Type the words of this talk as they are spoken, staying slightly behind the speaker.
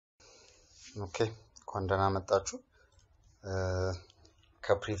ኦኬ ኮንደና መጣችሁ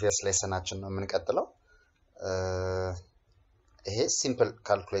ከፕሪቪየስ ሌሰናችን ነው የምንቀጥለው ይሄ ሲምፕል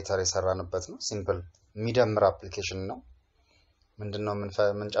ካልኩሌተር የሰራንበት ነው ሲምፕል ሚደምር አፕሊኬሽን ነው ምንድነው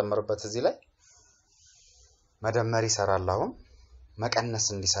ምን ጨምርበት እዚህ ላይ መደመር ይሰራል አሁን መቀነስ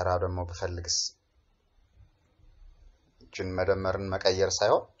እንዲሰራ ደግሞ በፈልግስ እቺን መደመርን መቀየር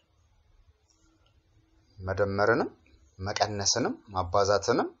ሳይሆን መደመርንም መቀነስንም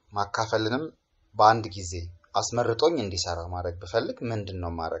ማባዛትንም ማካፈልንም በአንድ ጊዜ አስመርጦኝ እንዲሰራ ማድረግ በፈልግ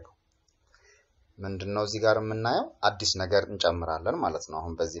ምንድነው ማድረገው ምንድነው እዚህ ጋር የምናየው አዲስ ነገር እንጨምራለን ማለት ነው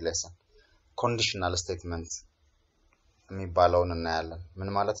አሁን በዚህ ሌሰን ኮንዲሽናል ስቴትመንት የሚባለውን እናያለን ምን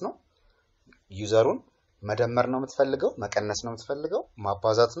ማለት ነው ዩዘሩን መደመር ነው የምትፈልገው መቀነስ ነው የምትፈልገው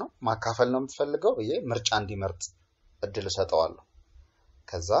ማባዛት ነው ማካፈል ነው የምትፈልገው ይሄ ምርጫ እንዲመርጥ እድል ሰጠዋለሁ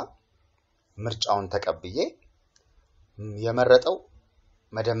ከዛ ምርጫውን ተቀብዬ የመረጠው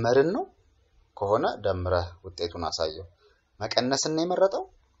መደመርን ነው ከሆነ ደምረህ ውጤቱን አሳየው መቀነስን ነው የመረጠው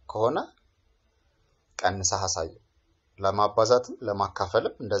ከሆነ ቀንሰህ አሳየው ለማባዛትም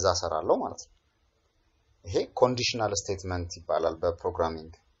ለማካፈልም እንደዛ ሰራለው ማለት ነው ይሄ ኮንዲሽናል ስቴትመንት ይባላል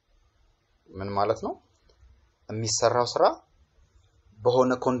በፕሮግራሚንግ ምን ማለት ነው የሚሰራው ስራ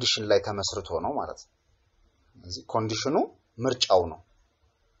በሆነ ኮንዲሽን ላይ ተመስርቶ ነው ማለት ነው እዚህ ኮንዲሽኑ ምርጫው ነው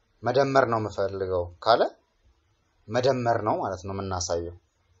መደመር ነው የምፈልገው ካለ መደመር ነው ማለት ነው የምናሳየው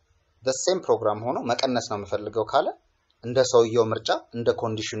the same program ሆኖ መቀነስ ነው የምፈልገው ካለ እንደ ሰውየው ምርጫ እንደ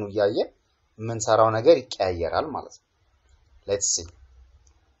ኮንዲሽኑ ያየ ምን ሰራው ነገር ይቀያየራል ማለት ነው let's see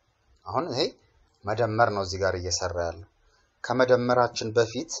አሁን ይሄ መደመር ነው እዚህ ጋር እየሰራ ያለው ከመደመራችን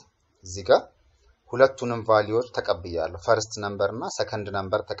በፊት እዚህ ጋር ሁለቱንም ቫልዩዎች ተቀብያለሁ ፈርስት ነምበር እና ሰከንድ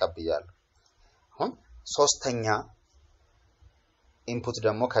ነምበር ተቀብያለሁ አሁን ሶስተኛ ኢንፑት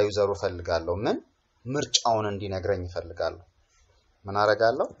ደግሞ ከዩዘሩ ፈልጋለሁ ምን ምርጫውን እንዲነግረኝ ፈልጋለሁ ምን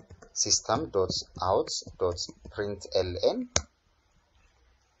አረጋለሁ system.out.println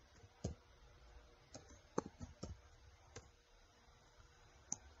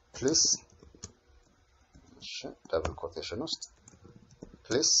please double quotation ውስጥ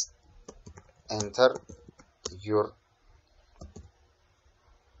please enter your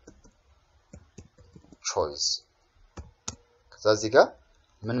choice ከዚህ ጋር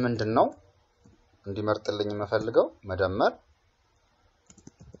ምንድነው እንዲመርጥልኝ የምፈልገው መደመር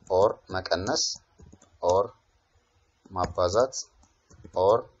or መቀነስ or ማባዛት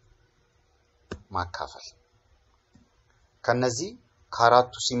or ማካፈል ከነዚህ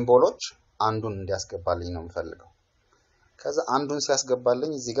ከአራቱ ሲምቦሎች አንዱን እንዲያስገባልኝ ነው የምፈልገው ከዛ አንዱን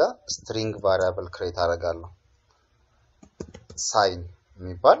ሲያስገባልኝ እዚህ ጋር string variable create አደርጋለሁ sign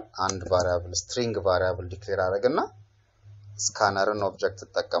የሚባል አንድ variable string variable declare አደርግና ስካነርን ኦብጀክት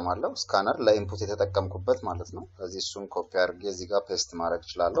ተጠቀማለሁ ስካነር ለኢንፑት የተጠቀምኩበት ማለት ነው ስለዚህ እሱን ኮፒ አድርጌ እዚህ ጋር ፔስት ማድረግ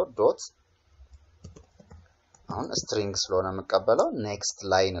እችላለሁ ዶት አሁን string ስለሆነ መቀበለው next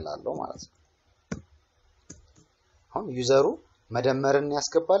line እላለሁ ማለት ነው አሁን ዩዘሩ መደመርን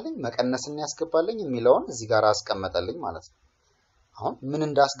ያስገባልኝ መቀነስን ያስገባልኝ የሚለውን እዚህ ጋር አስቀመጠልኝ ማለት ነው አሁን ምን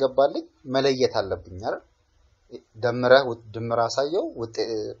እንዳስገባልኝ መለየት አለብኝ አይደል ደምረህ ድምር አሳየው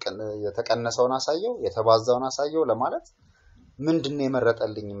የተቀነሰውን አሳየው የተባዛውን አሳየው ለማለት ምንድነው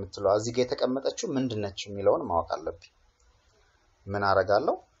የመረጠልኝ የምትለው እዚህ ጋር የተቀመጠችው ምንድነች የሚለውን ማወቅ አለብኝ ምን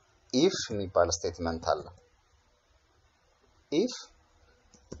አረጋለሁ if የሚባል ስቴትመንት አለ if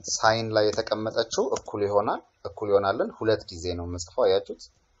ሳይን ላይ የተቀመጠችው እኩል ይሆናልን ሁለት ጊዜ ነው መስፈው ያያችሁት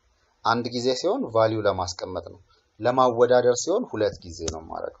አንድ ጊዜ ሲሆን ቫልዩ ለማስቀመጥ ነው ለማወዳደር ሲሆን ሁለት ጊዜ ነው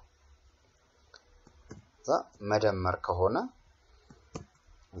ማረጋው ዛ መደመር ከሆነ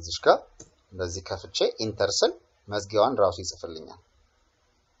እዚሽ ጋር እንደዚህ ከፍቼ ኢንተር ስል መዝጊያዋን ራሱ ይጽፍልኛል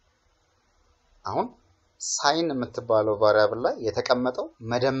አሁን ሳይን የምትባለው ቫሪያብል ላይ የተቀመጠው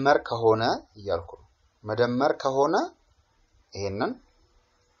መደመር ከሆነ ይያልኩ ነው መደመር ከሆነ ይሄንን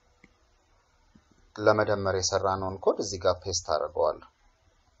ለመደመር የሰራነውን ኮድ እዚህ ጋር ፔስት አደርገዋለሁ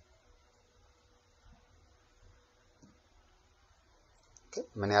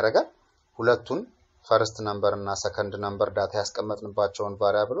ምን ያደርጋል ሁለቱን ፈርስት ነምበር እና ሰከንድ ነምበር ዳታ ያስቀመጥንባቸውን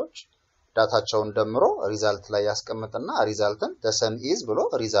ቫሪያብሎች ዳታቸውን ደምሮ ሪዛልት ላይ ያስቀምጥና ሪዛልትን the same is ብሎ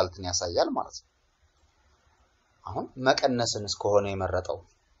ሪዛልትን ያሳያል ማለት ነው አሁን መቀነስንስ ከሆነ የመረጠው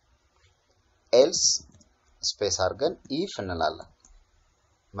else ስፔስ አድርገን if እንላለን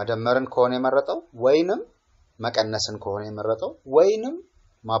መደመርን ከሆነ የመረጠው ወይንም መቀነስን ከሆነ የመረጠው ወይንም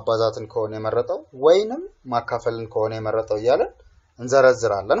ማባዛትን ከሆነ የመረጠው ወይንም ማካፈልን ከሆነ የመረጠው ይያለን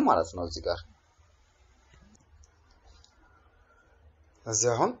እንዘረዝራለን ማለት ነው እዚህ ጋር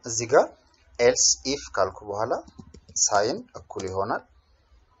እዚህ ጋር else if ካልኩ በኋላ ሳይን እኩል ይሆናል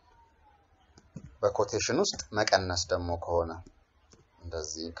በኮቴሽን ውስጥ መቀነስ ደግሞ ከሆነ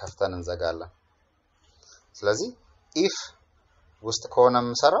እንደዚህ ከፍተን እንዘጋለን ስለዚህ if ውስጥ ከሆነ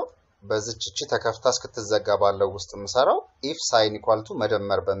የምሰራው በዚህች እቺ ተከፍታ እስክትዘጋ ባለው ውስጥ የምሰራው if sin equal to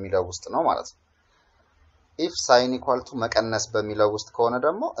መደመር በሚለው ውስጥ ነው ማለት ነው if sin equal to መቀነስ በሚለው ውስጥ ከሆነ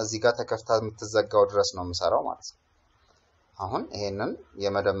ደግሞ እዚህ ጋር ተከፍታ የምትዘጋው ድረስ ነው የምሰራው ማለት ነው አሁን ይሄንን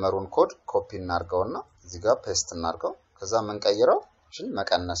የመደመሩን ኮድ ኮፒ እናርገውና እዚህ ጋር ፔስት እናርገው ከዛ ምን ቀይረው እሺ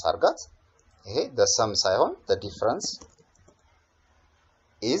መቀነስ አርጋት ይሄ the sum ሳይሆን the difference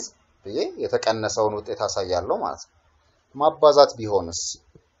is ብዬ የተቀነሰውን ውጤት አሳያለሁ ማለት ነው ማባዛት ቢሆንስ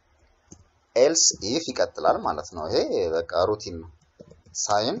else if ይቀጥላል ማለት ነው ይሄ በቃ ሩቲን ነው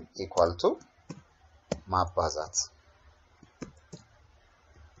sin equal to ማባዛት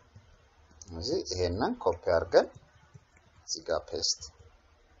እዚህ ይሄንን ኮፒ አድርገን እዚህ ጋር ፔስት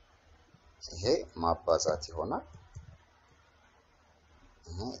ይሄ ማባዛት ይሆናል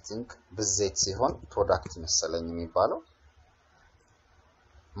I think ብዜት ሲሆን ፕሮዳክት መሰለኝ የሚባለው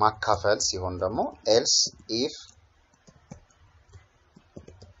ማካፈል ሲሆን ደግሞ else if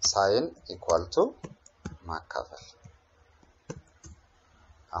sin equal to ማካፈል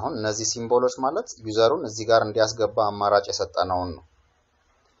አሁን እነዚህ ሲምቦሎች ማለት ዩዘሩን እዚህ ጋር እንዲያስገባ አማራጭ የሰጠነው ነው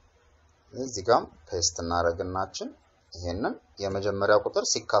እዚህ ጋር ፔስት እናረግናችን ይሄንን የመጀመሪያው ቁጥር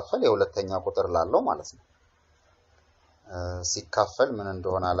ሲካፈል የሁለተኛው ቁጥር ላለው ማለት ነው ሲካፈል ምን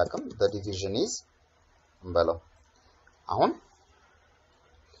እንደሆነ አላቀም the division is እንበለው አሁን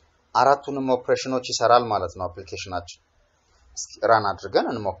አራቱንም ኦፕሬሽኖች ይሰራል ማለት ነው አፕሊኬሽናችን እስኪ ራን አድርገን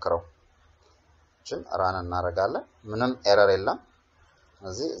እንሞክረው እቺን ራን እናረጋለን ምንም ኤረር የለም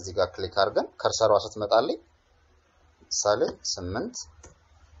እዚህ ጋር ክሊክ አድርገን ከርሰሯ ስትመጣልኝ ምሳሌ 8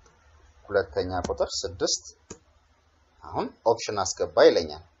 ሁለተኛ ቁጥር 6 አሁን ኦፕሽን አስገባ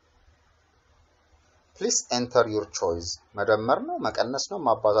ይለኛል please enter your choice መደመር ነው መቀነስ ነው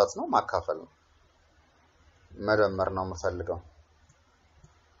ማባዛት ነው ማካፈል ነው መደመር ነው የምፈልገው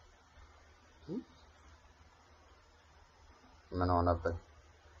ምን ሆነብን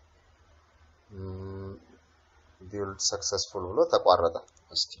build successful ብሎ ተቋረጠ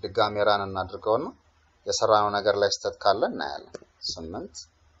እስኪ ድጋሚ ራን እናድርገውና የሰራነው ነገር ላይ ስህተት ካለ እናያለን 8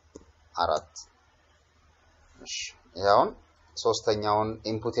 4 እሺ ያውን ሶስተኛውን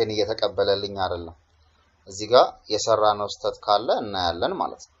ኢንፑቴን እየተቀበለልኝ አይደለም እዚህ ጋር የሰራነው ስህተት ካለ እናያለን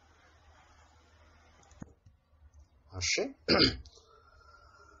ማለት ነው እሺ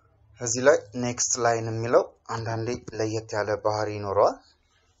እዚህ ላይ next line የሚለው አንዳንዴ ለየት ያለ ባህሪ ይኖረዋል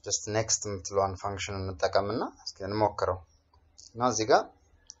just next የምትለዋን ፋንክሽን እንጠቀምና እስኪ እንሞክረው እና እዚህ ጋር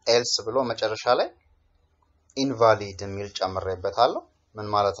else ብሎ መጨረሻ ላይ invalid የሚል ጨምሬበታለሁ ምን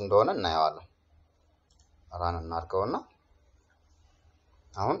ማለት እንደሆነ እናየዋለን ራን እናርገውና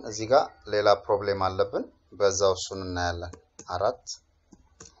አሁን እዚህ ጋር ሌላ ፕሮብሌም አለብን በዛው እሱን እናያለን 4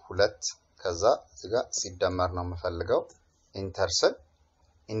 2 ከዛ እዚህ ጋር ሲደመር ነው የምፈልገው ኢንተርስል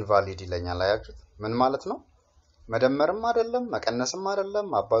invalid ይለኛል አያችሁት ምን ማለት ነው መደመርም አይደለም መቀነስም አይደለም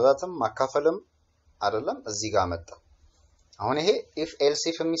ማባዛትም ማካፈልም አይደለም እዚህ ጋር መጣ አሁን ይሄ if else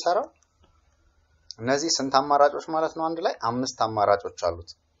if የሚሰራው እነዚህ ስንት አማራጮች ማለት ነው አንድ ላይ 5 አማራጮች አሉት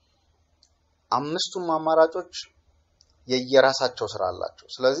አምስቱም አማራጮች የየራሳቸው ስራ አላቸው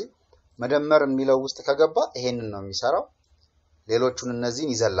ስለዚህ መደመር የሚለው ውስጥ ከገባ ይሄንን ነው የሚሰራው ሌሎቹን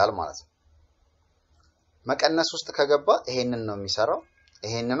እነዚህን ይዘላል ማለት ነው መቀነስ ውስጥ ከገባ ይሄንን ነው የሚሰራው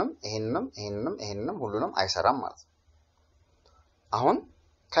ይሄንንም ሁሉንም አይሰራም ማለት ነው አሁን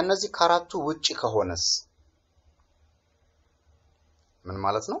ከነዚህ ካራቱ ውጪ ከሆነስ ምን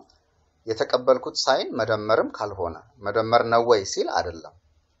ማለት ነው የተቀበልኩት ሳይን መደመርም ካልሆነ መደመር ነው ወይ ሲል አይደለም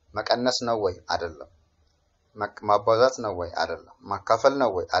መቀነስ ነው ወይ አይደለም ማባዛት ነው ወይ አይደለም ማካፈል ነው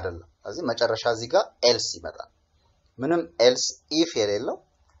ወይ አይደለም ስለዚህ መጨረሻ እዚህ ጋር else ይመጣል ምንም else if የሌለው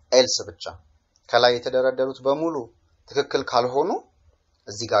else ብቻ ከላይ የተደረደሩት በሙሉ ትክክል ካልሆኑ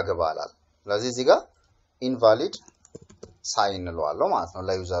እዚህ ጋር ገባላል ስለዚህ እዚህ ጋር invalid ሳይን እንለዋለሁ ማለት ነው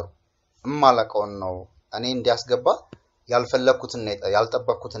ለዩዘሩ እማላቀውን ነው እኔ እንዲያስገባ ያልፈለኩትን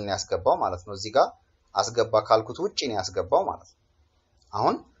ያልጠበቅኩትን ያስገባው ማለት ነው እዚህ ጋር አስገባ ካልኩት ውጪ ነው ያስገባው ማለት ነው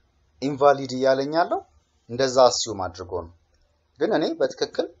አሁን invalid ያለኛለው እንደዛ አስዩም አድርጎ ነው ግን እኔ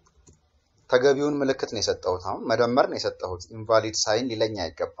በትክክል ተገቢውን ምልክት ነው የሰጠሁት አሁን መደመር ነው የሰጠሁት invalid ሳይን ሊለኛ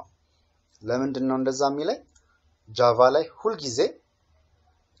አይገባም ለምንድን ነው እንደዛ የሚለኝ ጃቫ ላይ ሁሉ ጊዜ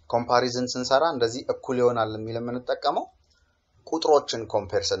ኮምፓሪዝን ስንሰራ እንደዚህ እኩል ይሆናል የሚል የምንጠቀመው ቁጥሮችን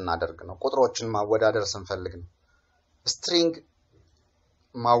ኮምፔር ስናደርግ ነው ቁጥሮችን ማወዳደር ስንፈልግ ነው ስትሪንግ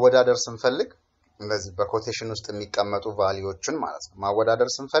ማወዳደር ስንፈልግ እንደዚህ በኮቴሽን ውስጥ የሚቀመጡ ቫልዩዎችን ማለት ነው ማወዳደር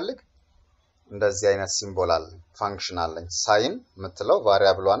ስንፈልግ እንደዚህ አይነት ሲምቦል አለ ፋንክሽን አለኝ ሳይን የምትለው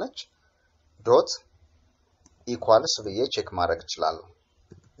ቫሪያብሏ ነች ዶት ኢኳልስ ብዬ ቼክ ማድረግ እችላለሁ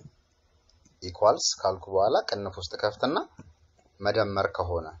ኢኳልስ ካልኩ በኋላ ቅንፍ ውስጥ ከፍተና መደመር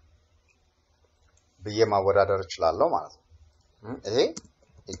ከሆነ ብዬ ማወዳደር እችላለሁ ማለት ነው። ይሄ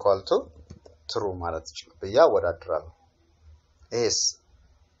equal to true ማለት ይችላል ብዬ አወዳድራለሁ። ኤስ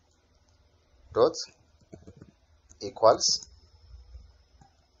ዶት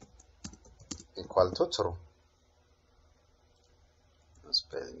equal to true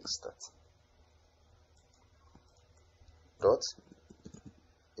spelling mistake dot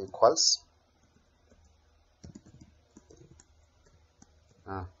equals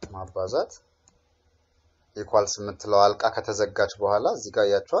ማባዛት equals የምትለው አልቃ ከተዘጋች በኋላ እዚህ ጋር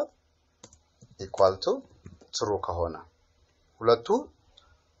ያያችኋል equal to true ከሆነ ሁለቱ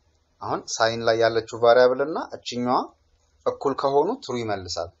አሁን ሳይን ላይ ያለችው ቫሪያብል እና እቺኛዋ እኩል ከሆኑ true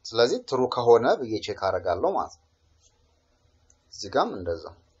ይመልሳል። ስለዚህ true ከሆነ ብዬ ቼክ አደርጋለሁ ማለት ነው። እዚህ ጋርም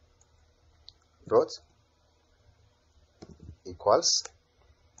እንደዛው dot equals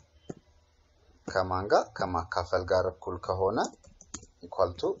ከማን ጋር ከማካፈል ጋር እኩል ከሆነ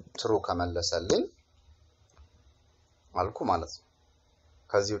equal to true ከመለሰልኝ አልኩ ማለት ነው።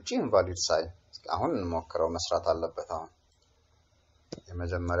 ከዚህ ውጪ invalid ሳይን አሁን እንሞክረው መስራት አለበት። አሁን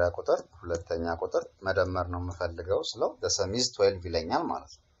የመጀመሪያ ቁጥር ሁለተኛ ቁጥር መደመር ነው የምፈልገው ስለው the sum is 12 ይለኛል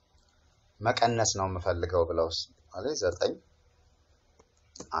ማለት ነው። መቀነስ ነው የምፈልገው ብለውስ ማለት 9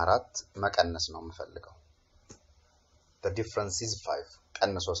 4 መቀነስ ነው የምፈልገው the difference is 5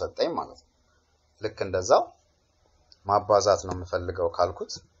 ቀንሶ ሰጠኝ ማለት ነው። ልክ እንደዛው ማባዛት ነው የምፈልገው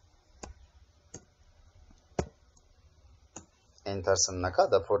ካልኩት enter ስነካ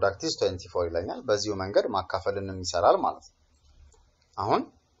the product is 24 ይለኛል። በዚሁ መንገድ ማካፈልንም ይሰራል ማለት ነው። አሁን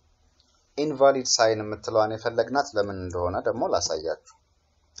invalid sign የምትለዋን የፈለግናት ለምን እንደሆነ ደግሞ ላሳያችሁ።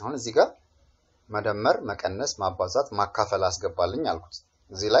 አሁን እዚህ ጋር መደመር መቀነስ ማባዛት ማካፈል አስገባልኝ አልኩት።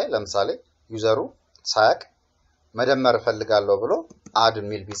 እዚህ ላይ ለምሳሌ ዩዘሩ ሳያቅ መደመር ፈልጋለሁ ብሎ add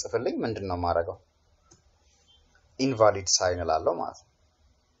ሚል ቢጽፍልኝ ምንድነው ማረጋው? invalid sign እላለሁ ማለት ነው።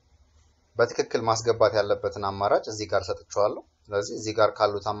 በትክክል ማስገባት ያለበትን አማራጭ እዚህ ጋር ሰጥቻለሁ። ስለዚህ እዚህ ጋር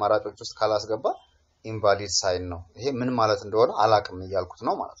ካሉት አማራጮች ውስጥ ካላስገባ invalid sign ነው። ይሄ ምን ማለት እንደሆነ አላቅም እያልኩት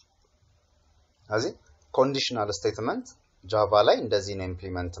ነው ማለት ነው። ስለዚህ conditional statement ጃቫ ላይ እንደዚህ ነው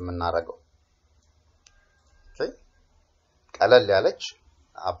ኢምፕሊመንት የምናደርገው። ኦኬ ቀለል ያለች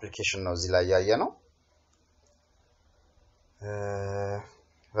አፕሊኬሽን ነው እዚህ ላይ ያየነው።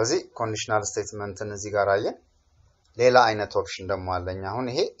 ስለዚህ conditional statementን እዚህ ጋር አየን። ሌላ አይነት ኦፕሽን ደግሞ አለኝ። አሁን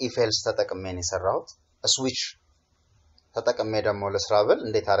ይሄ if else ተጠቅሜ ነው የሰራሁት። switch ተጠቅሜ ደግሞ ለስራ ብል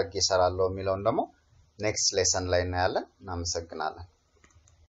እንዴት አድርጌ እሰራለሁ የሚለውን ደግሞ next lesson ላይ እናያለን። እናመሰግናለን።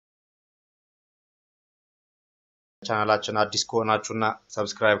 ቻናላችን አዲስ ከሆናችሁና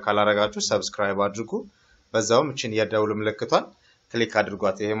ሰብስክራይብ ካላረጋችሁ ሰብስክራይብ አድርጉ። በዛውም እቺን የደውል ምልክቷን ክሊክ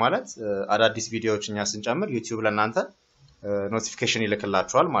አድርጓት። ይሄ ማለት አዳዲስ ቪዲዮዎችኛ ስንጨምር YouTube ለእናንተ ኖቲፊኬሽን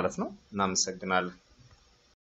ይልክላችኋል ማለት ነው። እናመሰግናለን።